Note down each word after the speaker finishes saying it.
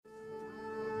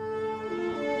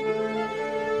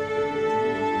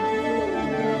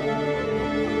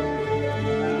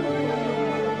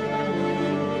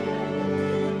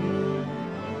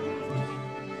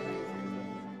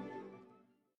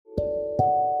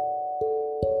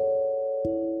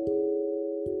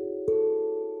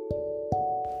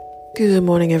Good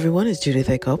morning, everyone. It's Judith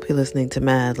A. Cope. You're listening to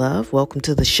Mad Love. Welcome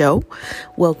to the show.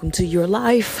 Welcome to your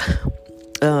life.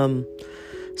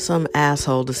 Some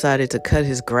asshole decided to cut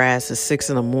his grass at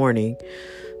 6 a.m,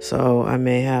 so I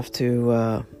may have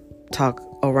to talk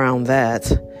around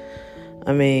that.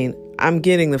 I mean, I'm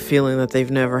getting the feeling that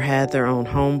they've never had their own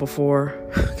home before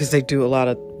because they do a lot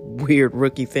of weird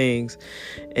rookie things.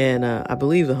 And I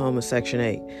believe the home is Section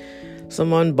 8.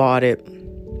 Someone bought it.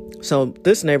 So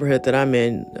this neighborhood that I'm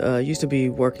in used to be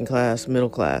working class,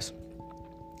 middle class.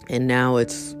 And now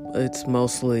it's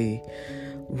mostly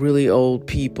really old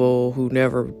people who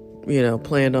never,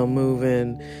 planned on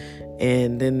moving.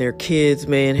 And then their kids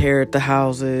may inherit the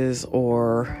houses,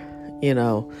 or,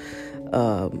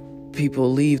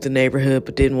 people leave the neighborhood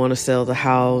but didn't want to sell the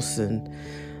house, and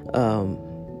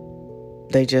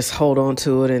they just hold on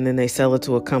to it, and then they sell it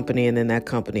to a company, and then that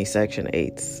company Section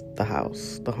 8's the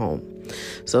house, the home.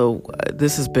 So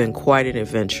this has been quite an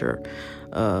adventure.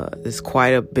 There's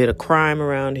quite a bit of crime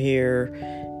around here,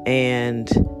 and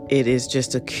it is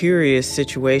just a curious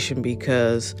situation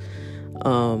because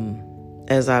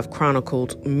as I've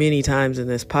chronicled many times in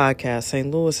this podcast,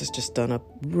 St. Louis has just done a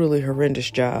really horrendous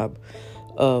job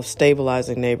of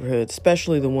stabilizing neighborhoods,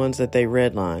 especially the ones that they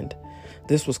redlined.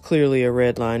 This was clearly a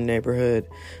redline neighborhood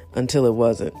until it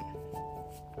wasn't.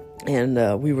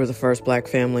 And we were the first black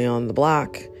family on the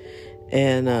block.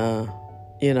 And,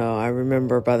 I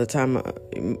remember by the time,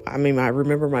 I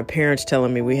remember my parents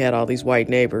telling me we had all these white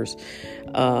neighbors.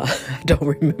 I don't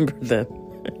remember them.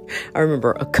 I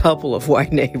remember a couple of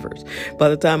white neighbors. By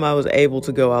the time I was able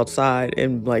to go outside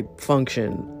and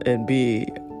function and be,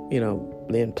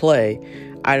 and play,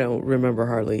 I don't remember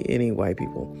hardly any white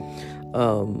people.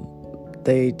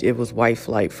 It was white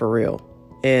flight for real.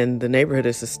 And the neighborhood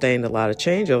has sustained a lot of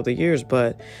change over the years,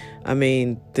 but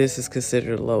this is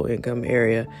considered a low income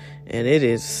area, and it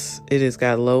has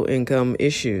got low income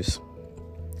issues.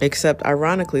 Except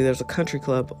ironically, there's a country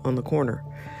club on the corner.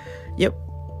 Yep.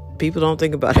 People don't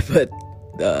think about it,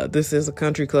 but this is a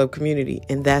country club community,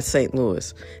 and that's St.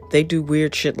 Louis. They do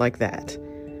weird shit like that.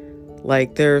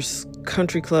 Like there's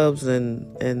country clubs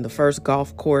and the first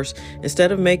golf course,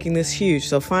 instead of making this huge.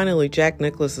 So finally, Jack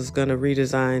Nicklaus is going to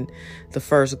redesign the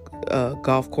first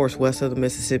golf course west of the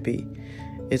Mississippi.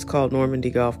 It's called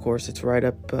Normandy Golf Course. It's right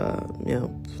up,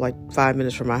 like 5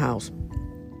 minutes from my house.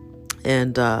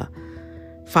 And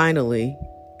finally,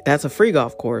 that's a free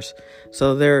golf course.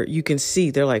 So you can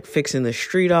see they're like fixing the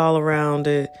street all around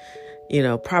it.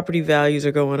 Property values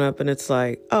are going up, and it's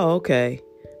like, oh, okay.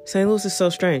 St. Louis is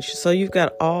so strange. So you've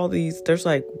got all these, there's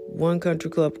like one country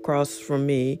club across from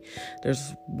me.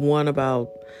 There's one about,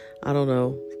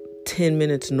 10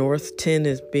 minutes north. 10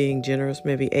 is being generous,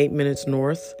 maybe 8 minutes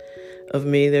north of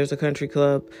me. There's a country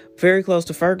club very close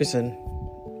to Ferguson.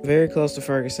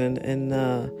 And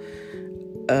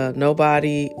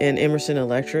nobody in Emerson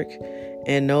Electric,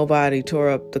 and nobody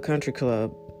tore up the country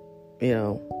club,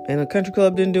 and the country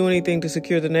club didn't do anything to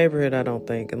secure the neighborhood, I don't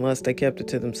think, unless they kept it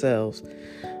to themselves.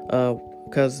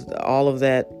 Because all of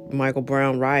that Michael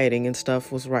Brown rioting and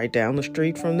stuff was right down the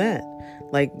street from that,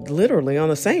 like literally on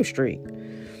the same street.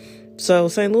 So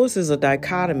St. Louis is a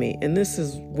dichotomy, and this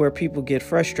is where people get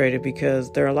frustrated because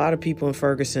there are a lot of people in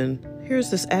Ferguson. Here's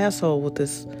this asshole with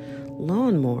this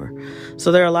lawnmower.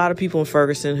 So there are a lot of people in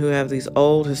Ferguson who have these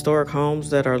old historic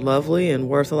homes that are lovely and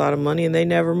worth a lot of money, and they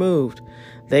never moved.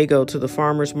 They go to the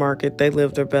farmer's market. They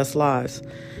live their best lives.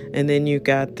 And then you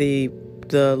got the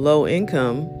low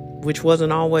income, which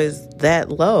wasn't always that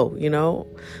low,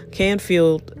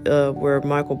 Canfield, where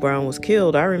Michael Brown was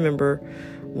killed. I remember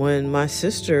when my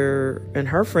sister and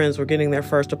her friends were getting their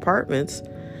first apartments,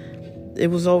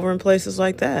 it was over in places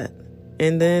like that.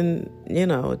 And then,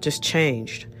 it just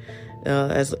changed.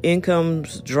 As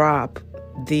incomes drop,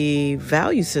 the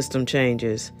value system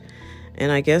changes.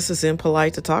 And I guess it's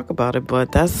impolite to talk about it,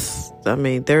 but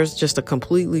there's just a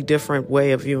completely different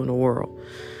way of viewing the world.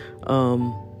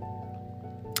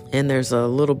 And there's a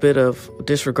little bit of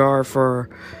disregard for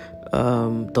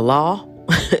the law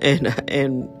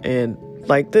and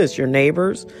like this, your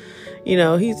neighbors.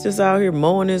 He's just out here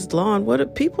mowing his lawn.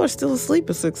 People are still asleep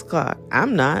at 6 o'clock.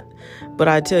 I'm not. But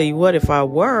I tell you what, if I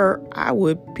were, I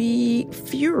would be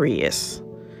furious.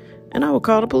 And I would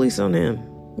call the police on him.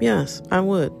 Yes, I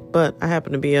would. But I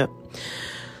happen to be up.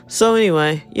 So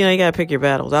anyway, you got to pick your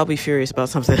battles. I'll be furious about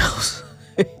something else.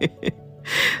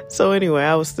 So anyway,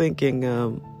 I was thinking,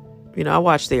 I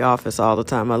watch The Office all the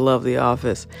time. I love The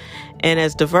Office. And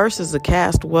as diverse as the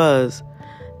cast was,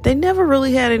 they never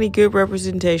really had any good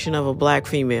representation of a black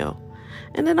female.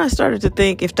 And then I started to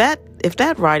think, if that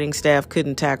writing staff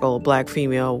couldn't tackle a black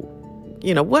female,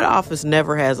 what office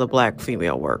never has a black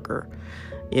female worker?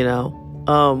 you know.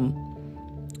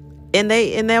 And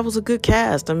that was a good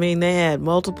cast. I mean, they had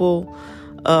multiple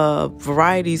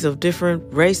varieties of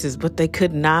different races, but they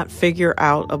could not figure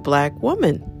out a black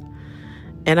woman.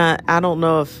 And I don't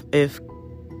know if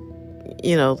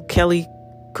Kelly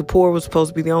Kapoor was supposed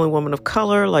to be the only woman of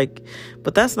color,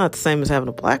 but that's not the same as having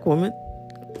a black woman.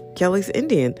 Kelly's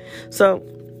Indian. So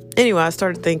anyway, I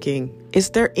started thinking, is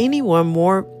there anyone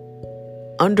more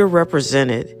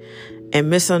underrepresented and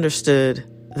misunderstood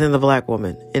than the black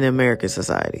woman in American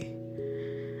society?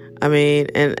 I mean,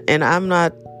 and I'm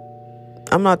not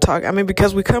talking, I mean,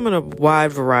 because we come in a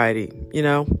wide variety,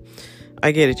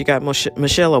 I get it. You got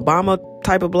Michelle Obama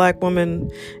type of black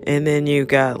woman, and then you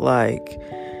got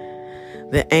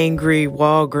the angry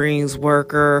Walgreens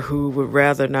worker who would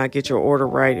rather not get your order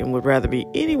right and would rather be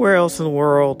anywhere else in the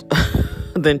world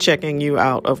than checking you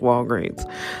out of Walgreens.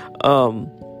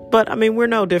 But I mean, we're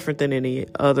no different than any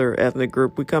other ethnic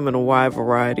group. We come in a wide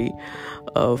variety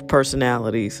of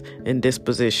personalities and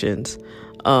dispositions.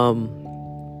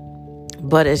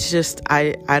 But it's just,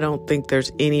 I don't think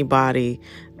there's anybody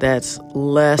that's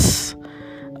less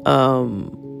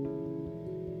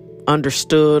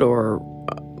understood or,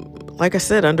 like I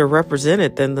said,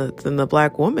 underrepresented than the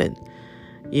black woman,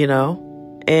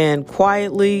 And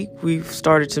quietly, we've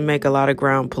started to make a lot of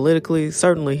ground politically,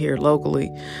 certainly here locally,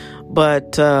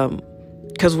 but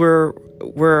because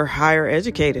we're higher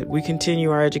educated, we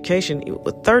continue our education.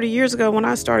 30 years ago, when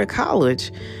I started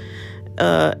college,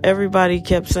 everybody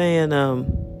kept saying,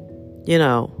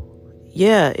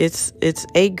 yeah, it's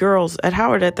 8 girls at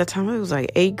Howard at that time. It was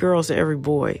like 8 girls to every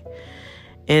boy,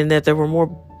 and that there were more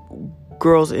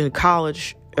girls in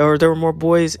college, or there were more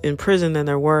boys in prison than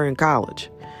there were in college.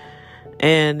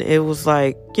 And it was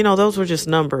like, those were just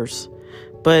numbers.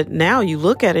 But now you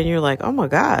look at it and you're like, oh my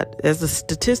God, as the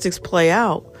statistics play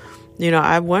out,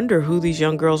 I wonder who these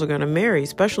young girls are going to marry,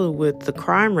 especially with the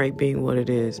crime rate being what it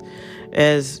is.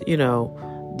 As,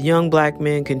 young black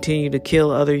men continue to kill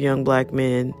other young black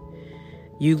men,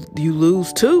 you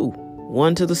lose 2,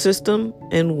 one to the system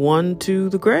and one to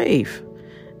the grave.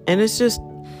 And it's just,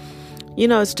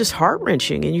 it's just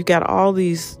heart-wrenching. And you got all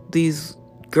these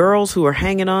girls who are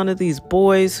hanging on to these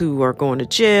boys who are going to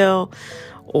jail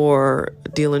or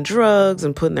dealing drugs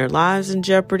and putting their lives in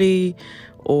jeopardy,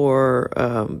 or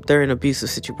they're in abusive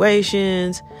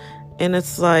situations. And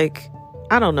it's like,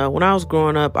 I don't know. When I was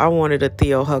growing up, I wanted a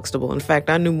Theo Huxtable. In fact,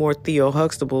 I knew more Theo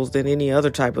Huxtables than any other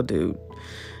type of dude.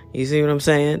 You see what I'm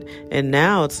saying? And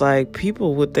now it's like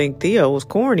people would think Theo was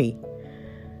corny.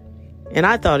 And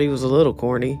I thought he was a little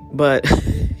corny, but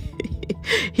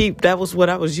that was what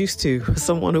I was used to.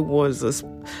 Someone who was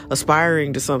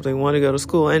aspiring to something, wanted to go to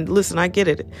school. And listen, I get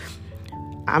it.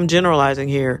 I'm generalizing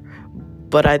here,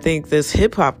 but I think this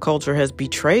hip hop culture has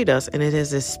betrayed us, and it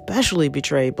has especially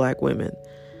betrayed black women.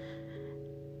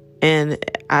 And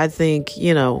I think,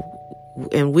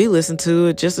 and we listen to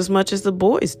it just as much as the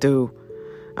boys do.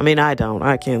 I mean, I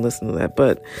can't listen to that,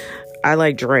 but I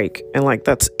like Drake, and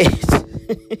that's it.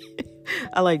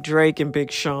 I like Drake and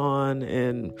Big Sean,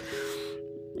 and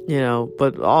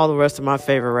but all the rest of my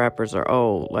favorite rappers are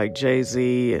old, like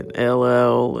Jay-Z and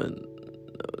LL, and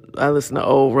I listen to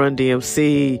old Run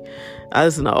DMC. I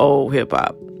listen to old hip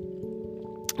hop.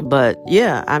 But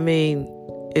yeah, I mean,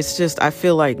 it's just, I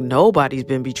feel like nobody's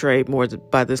been betrayed more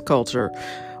by this culture,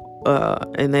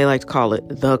 and they like to call it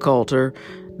the culture,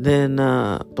 than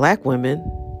black women.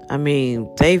 I mean,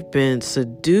 they've been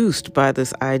seduced by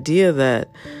this idea that,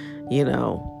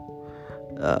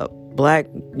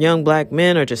 young black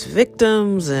men are just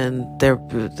victims, and they're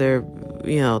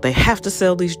they have to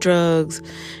sell these drugs,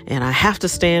 and I have to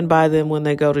stand by them when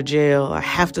they go to jail. I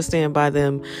have to stand by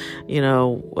them,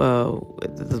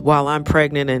 while I'm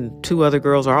pregnant and 2 other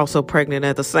girls are also pregnant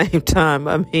at the same time.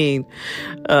 I mean,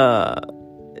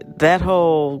 that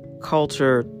whole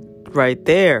culture right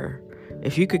there,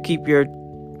 if you could keep your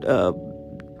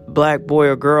black boy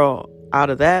or girl out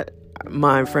of that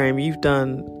mind frame, you've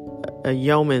done a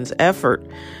yeoman's effort,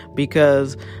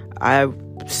 because I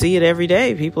see it every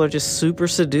day. People are just super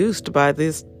seduced by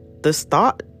this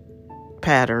thought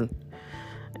pattern,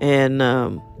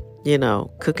 and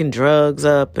cooking drugs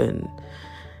up and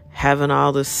having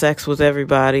all this sex with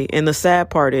everybody. And the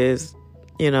sad part is,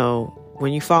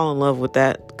 when you fall in love with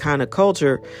that kind of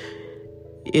culture,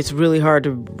 it's really hard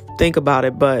to think about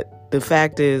it. But the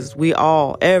fact is,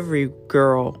 every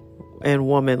girl and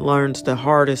woman learns the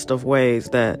hardest of ways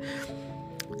that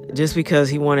just because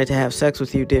he wanted to have sex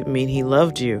with you didn't mean he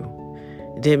loved you.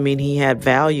 It didn't mean he had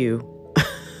value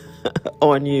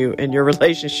on you and your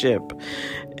relationship.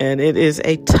 And it is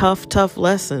a tough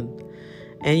lesson.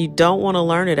 And you don't want to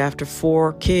learn it after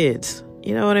 4 kids.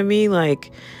 You know what I mean?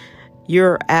 Like,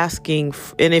 you're asking,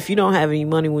 and if you don't have any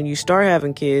money when you start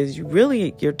having kids,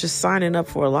 you're just signing up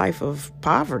for a life of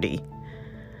poverty.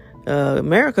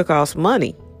 America costs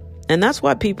money, and that's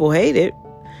why people hate it.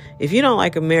 If you don't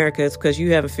like America, it's because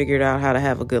you haven't figured out how to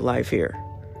have a good life here.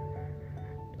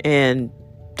 And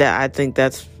I think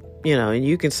that's, and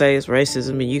you can say it's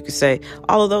racism, and you can say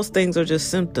all of those things are just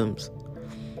symptoms.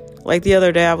 Like the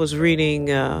other day I was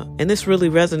reading, and this really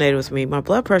resonated with me. My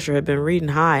blood pressure had been reading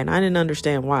high, and I didn't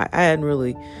understand why. I hadn't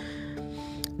really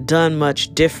done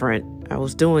much different. I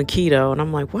was doing keto, and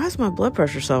I'm like, why is my blood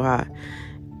pressure so high?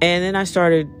 And then I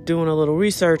started doing a little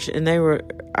research, and they were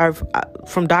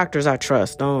from doctors I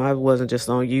trust. I wasn't just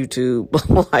on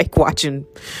YouTube, like watching,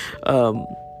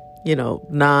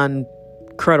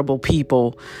 non-credible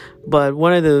people. But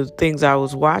one of the things I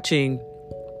was watching,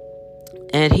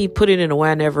 and he put it in a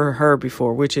way I never heard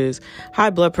before, which is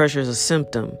high blood pressure is a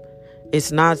symptom.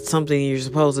 It's not something you're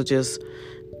supposed to just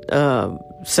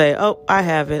say, oh, I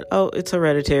have it. Oh, it's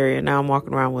hereditary, and now I'm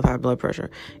walking around with high blood pressure.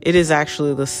 It is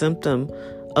actually the symptom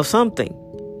of something.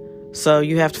 So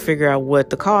you have to figure out what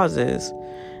the cause is.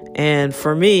 And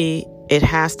for me, it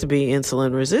has to be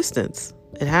insulin resistance.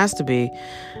 It has to be,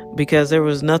 because there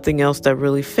was nothing else that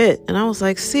really fit. And I was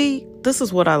like, see, this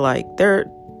is what I like.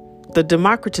 The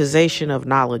democratization of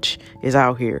knowledge is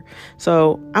out here.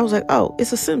 So I was like, oh,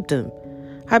 it's a symptom.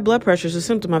 High blood pressure is a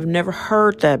symptom. I've never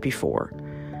heard that before.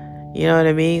 You know what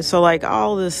I mean? So like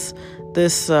all this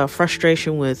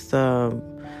frustration with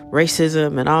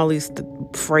racism and all these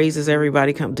phrases,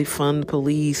 everybody come defund the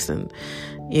police and,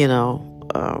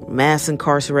 mass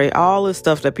incarcerate, all this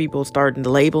stuff that people started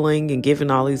labeling and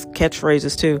giving all these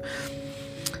catchphrases to,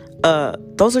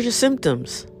 those are just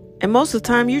symptoms. And most of the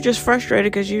time you're just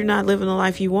frustrated because you're not living the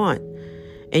life you want,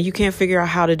 and you can't figure out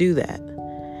how to do that.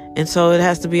 And so it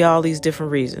has to be all these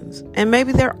different reasons. And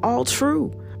maybe they're all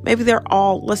true. Maybe they're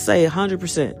all, let's say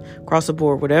 100% across the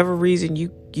board. Whatever reason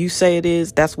you say it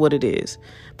is, that's what it is.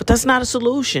 But that's not a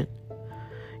solution.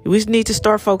 We just need to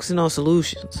start focusing on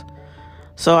solutions.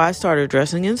 So I started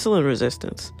addressing insulin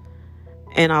resistance.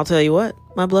 And I'll tell you what,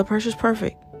 my blood pressure is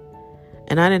perfect.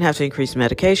 And I didn't have to increase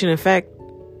medication. In fact,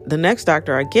 the next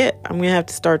doctor I get, I'm going to have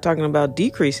to start talking about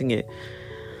decreasing it.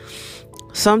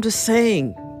 So I'm just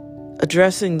saying,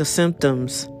 addressing the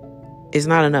symptoms is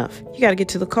not enough. You got to get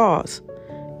to the cause.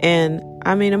 And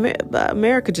I mean,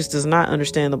 America just does not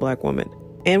understand the black woman.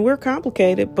 And we're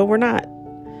complicated, but we're not.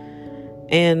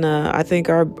 And I think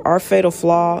our fatal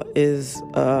flaw is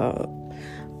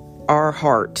our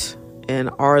heart and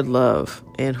our love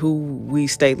and who we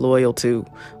stay loyal to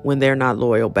when they're not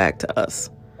loyal back to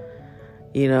us.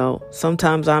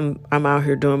 Sometimes I'm out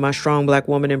here doing my strong black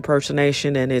woman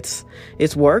impersonation, and it's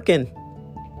working,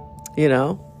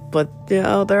 but there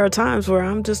are times where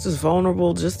I'm just as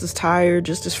vulnerable, just as tired,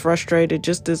 just as frustrated,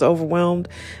 just as overwhelmed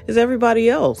as everybody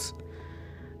else.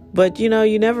 But, you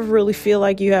never really feel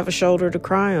like you have a shoulder to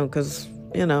cry on because,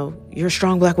 you're a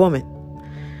strong black woman.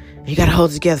 You got to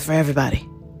hold it together for everybody.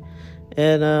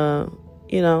 And,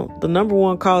 the number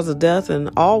one cause of death in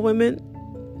all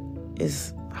women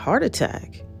is heart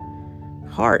attack.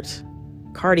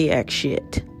 Cardiac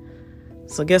shit.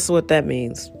 So guess what that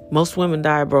means? Most women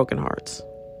die of broken hearts.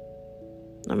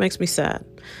 That makes me sad.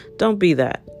 Don't be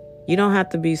that. You don't have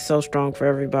to be so strong for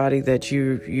everybody that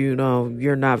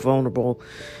you're not vulnerable.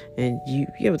 And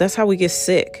that's how we get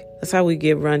sick. That's how we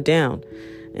get run down.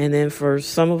 And then for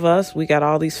some of us, we got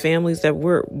all these families that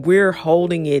we're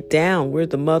holding it down. We're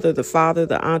the mother, the father,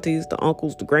 the aunties, the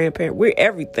uncles, the grandparents. We're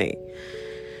everything,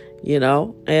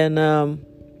 and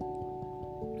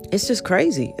it's just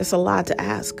crazy. It's a lot to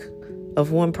ask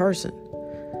of one person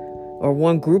or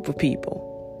one group of people.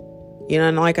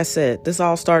 And like I said, this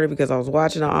all started because I was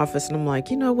watching The Office, and I'm like,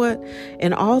 you know what?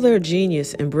 In all their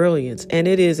genius and brilliance, and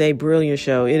it is a brilliant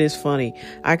show. It is funny.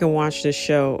 I can watch this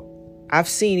show. I've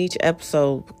seen each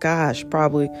episode,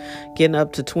 probably getting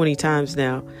up to 20 times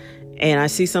now. And I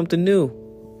see something new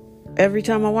every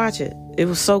time I watch it. It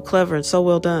was so clever and so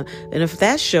well done. And if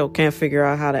that show can't figure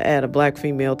out how to add a black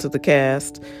female to the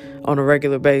cast on a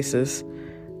regular basis,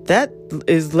 that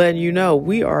is letting you know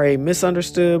we are a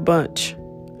misunderstood bunch.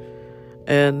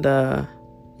 And,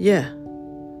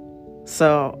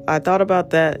 so I thought about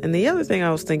that. And the other thing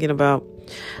I was thinking about,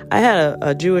 I had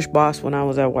a Jewish boss when I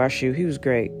was at WashU. He was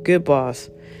great. Good boss.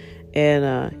 And,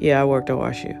 I worked at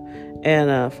WashU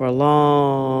and, for a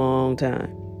long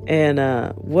time. And,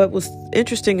 what was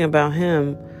interesting about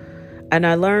him, and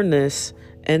I learned this,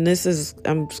 and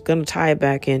I'm going to tie it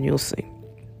back in. You'll see.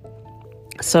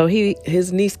 So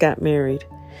his niece got married,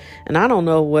 and I don't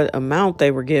know what amount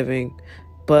they were giving,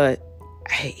 but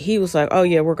he was like, oh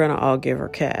yeah, we're going to all give her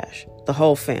cash. The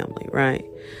whole family, right?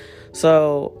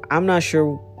 So I'm not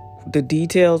sure the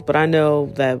details, but I know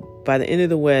that by the end of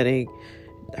the wedding,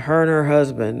 her and her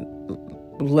husband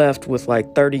left with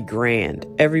like 30 grand.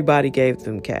 Everybody gave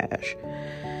them cash.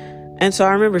 And so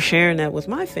I remember sharing that with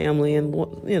my family, and,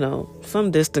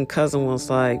 some distant cousin was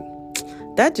like,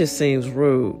 that just seems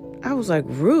rude. I was like,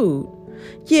 rude?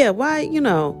 Yeah, why,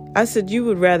 I said, you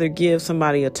would rather give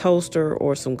somebody a toaster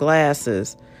or some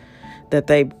glasses that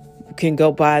they can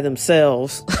go buy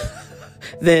themselves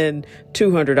than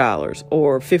 $200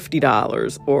 or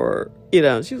 $50 or,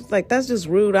 she was like, that's just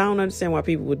rude. I don't understand why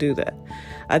people would do that.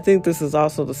 I think this is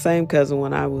also the same cousin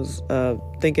when I was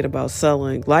thinking about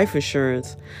selling life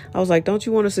insurance. I was like, don't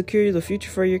you want to secure the future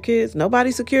for your kids?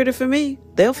 Nobody secured it for me.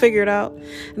 They'll figure it out.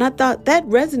 And I thought that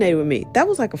resonated with me. That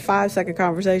was like a 5-second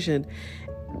conversation,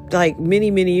 like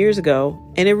many, many years ago.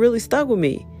 And it really stuck with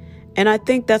me. And I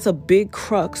think that's a big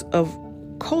crux of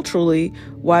culturally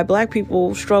why Black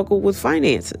people struggle with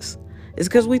finances. It's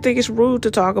because we think it's rude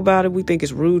to talk about it. We think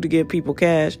it's rude to give people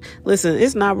cash. Listen,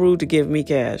 it's not rude to give me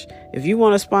cash. If you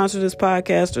want to sponsor this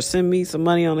podcast or send me some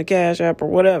money on the Cash App or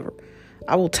whatever,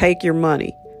 I will take your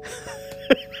money.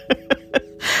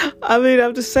 I mean,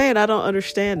 I'm just saying, I don't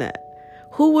understand that.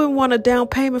 Who wouldn't want a down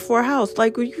payment for a house?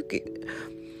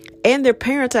 And their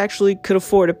parents actually could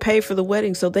afford to pay for the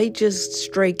wedding, so they just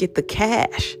straight get the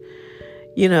cash,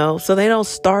 so they don't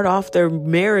start off their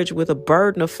marriage with a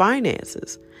burden of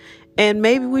finances. And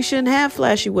maybe we shouldn't have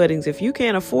flashy weddings. If you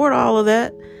can't afford all of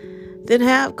that, then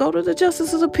go to the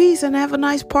Justice of the Peace and have a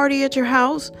nice party at your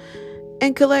house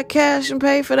and collect cash and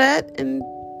pay for that and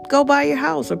go buy your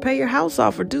house or pay your house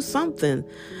off or do something.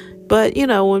 But,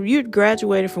 when you're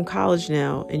graduating from college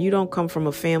now and you don't come from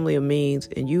a family of means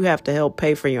and you have to help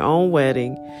pay for your own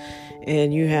wedding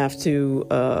and you have to,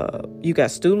 you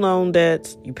got student loan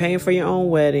debts, you paying for your own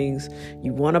weddings,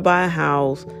 you want to buy a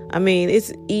house. I mean,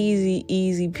 it's easy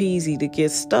peasy to get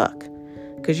stuck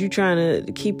because you're trying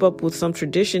to keep up with some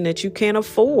tradition that you can't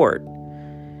afford.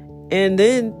 And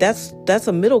then that's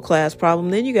a middle class problem.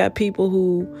 Then you got people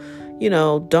who,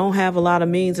 don't have a lot of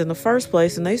means in the first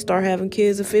place, and they start having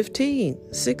kids at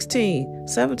 15, 16,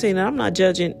 17. And I'm not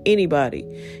judging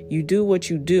anybody. You do what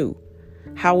you do.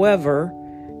 However,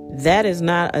 that is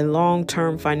not a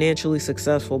long-term financially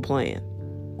successful plan,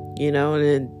 and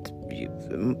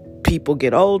then people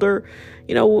get older,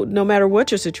 no matter what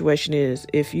your situation is.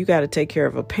 If you got to take care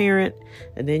of a parent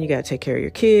and then you got to take care of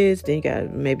your kids, then you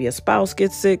got maybe a spouse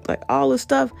gets sick, like all this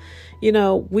stuff,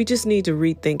 we just need to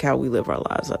rethink how we live our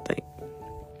lives, I think,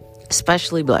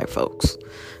 especially Black folks.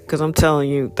 Because I'm telling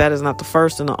you, that is not the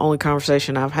first and the only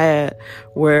conversation I've had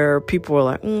where people are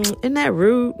like, isn't that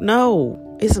rude?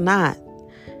 No, it's not.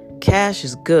 Cash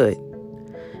is good.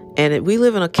 And we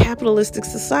live in a capitalistic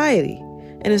society.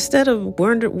 And instead of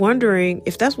wondering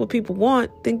if that's what people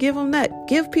want, then give them that.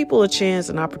 Give people a chance,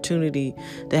 an opportunity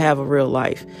to have a real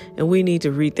life. And we need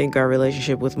to rethink our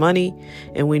relationship with money.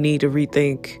 And we need to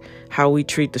rethink how we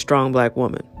treat the strong Black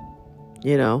woman.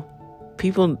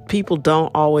 People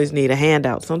don't always need a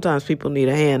handout. Sometimes people need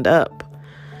a hand up.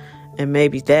 And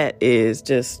maybe that is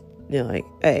just, like,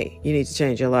 hey, you need to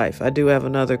change your life. I do have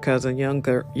another cousin,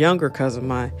 younger cousin,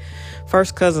 my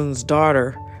first cousin's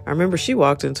daughter. I remember she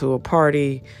walked into a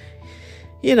party,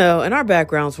 and our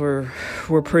backgrounds were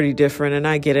pretty different. And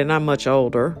I get it. And I'm much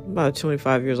older, about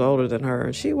 25 years older than her.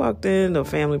 And she walked in to a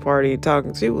family party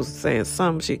talking. She was saying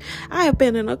something. I have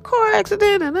been in a car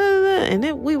accident. And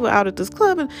then we were out at this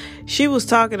club. And she was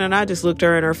talking. And I just looked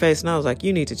her in her face. And I was like,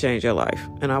 you need to change your life.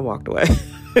 And I walked away.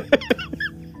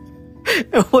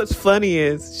 And what's funny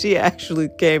is she actually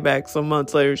came back some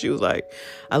months later. She was like,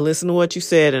 I listened to what you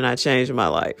said and I changed my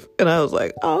life. And I was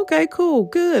like, oh, okay, cool,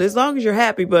 good. As long as you're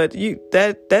happy. But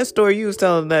that story you was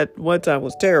telling that one time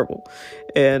was terrible.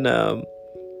 And,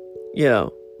 yeah,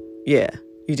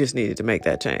 you just needed to make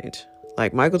that change.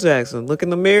 Like Michael Jackson, look in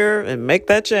the mirror and make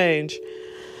that change.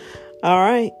 All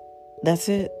right. That's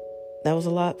it. That was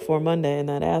a lot for Monday. And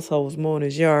that asshole was mowing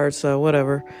his yard. So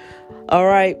whatever. All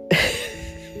right.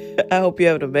 I hope you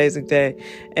have an amazing day.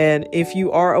 And if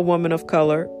you are a woman of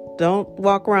color, don't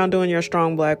walk around doing your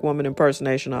strong Black woman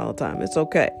impersonation all the time. It's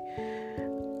okay.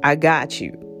 I got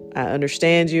you. I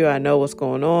understand you. I know what's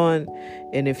going on.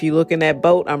 And if you look in that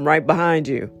boat, I'm right behind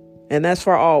you. And that's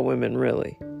for all women,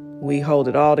 really. We hold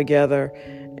it all together.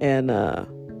 And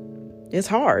it's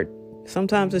hard.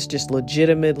 Sometimes it's just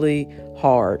legitimately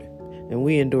hard. And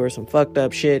we endure some fucked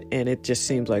up shit. And it just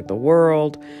seems like the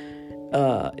world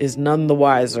is none the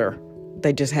wiser.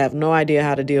 They just have no idea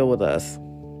how to deal with us.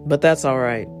 But that's all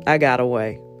right. I got a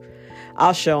way.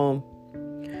 I'll show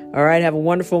them. All right, have a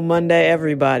wonderful Monday,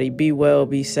 everybody. Be well,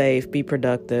 be safe, be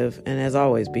productive, and as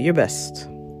always, be your best.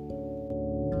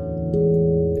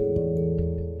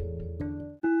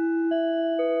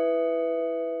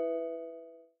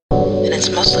 And it's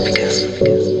mostly because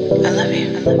I love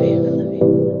you. I love you. I love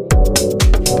you.